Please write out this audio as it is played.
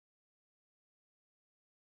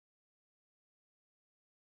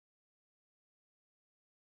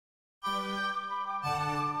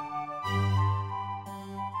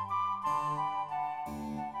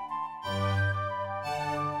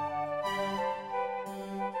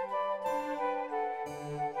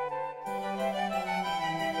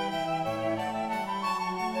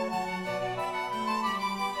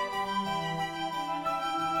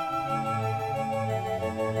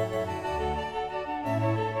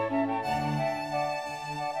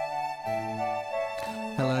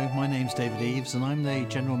name's David Eaves and I'm the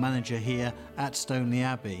General Manager here at Stoneleigh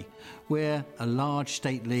Abbey. We're a large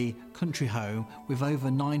stately country home with over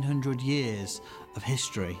 900 years of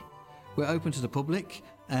history. We're open to the public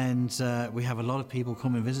and we have a lot of people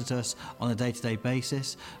come and visit us on a day-to-day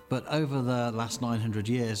basis, but over the last 900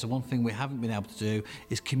 years, the one thing we haven't been able to do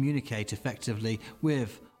is communicate effectively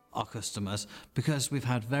with our customers because we've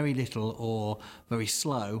had very little or very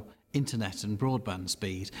slow internet and broadband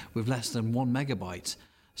speed with less than 1 megabyte.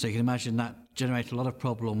 So you can imagine that generated a lot of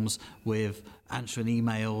problems with answering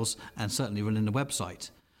emails and certainly running the website.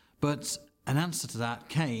 But an answer to that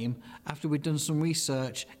came after we'd done some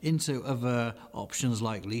research into other options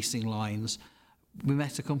like leasing lines. We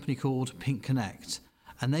met a company called Pink Connect,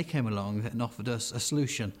 and they came along and offered us a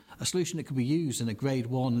solution that could be used in a grade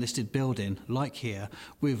 1 listed building like here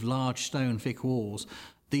with large stone thick walls.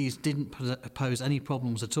 These didn't pose any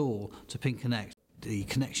problems at all to Pink Connect. The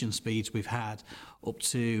connection speeds we've had up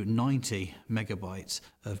to 90 megabytes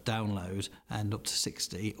of download and up to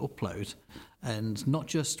 60 upload. And not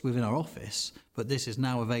just within our office, but this is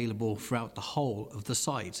now available throughout the whole of the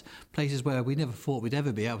site. Places where we never thought we'd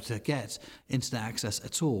ever be able to get internet access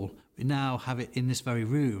at all. We now have it in this very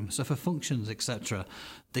room. So for functions, etc.,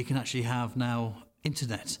 they can actually have now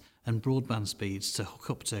internet and broadband speeds to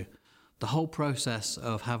hook up to. The whole process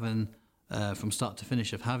of having from start to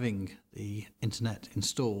finish of having the internet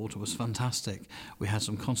installed was fantastic. We had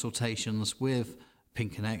some consultations with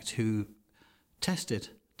Pink Connect who tested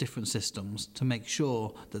different systems to make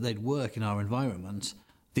sure that they'd work in our environment.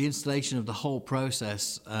 The installation of the whole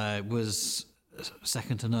process was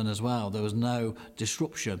second to none as well. There was no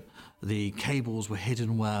disruption. The cables were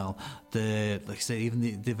hidden well. Like I say,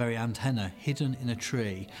 even the very antenna hidden in a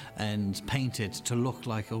tree and painted to look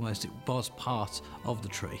like almost it was part of the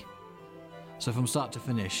tree. So from start to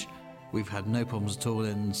finish, we've had no problems at all,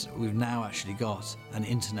 and we've now actually got an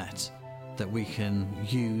internet that we can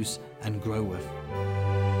use and grow with.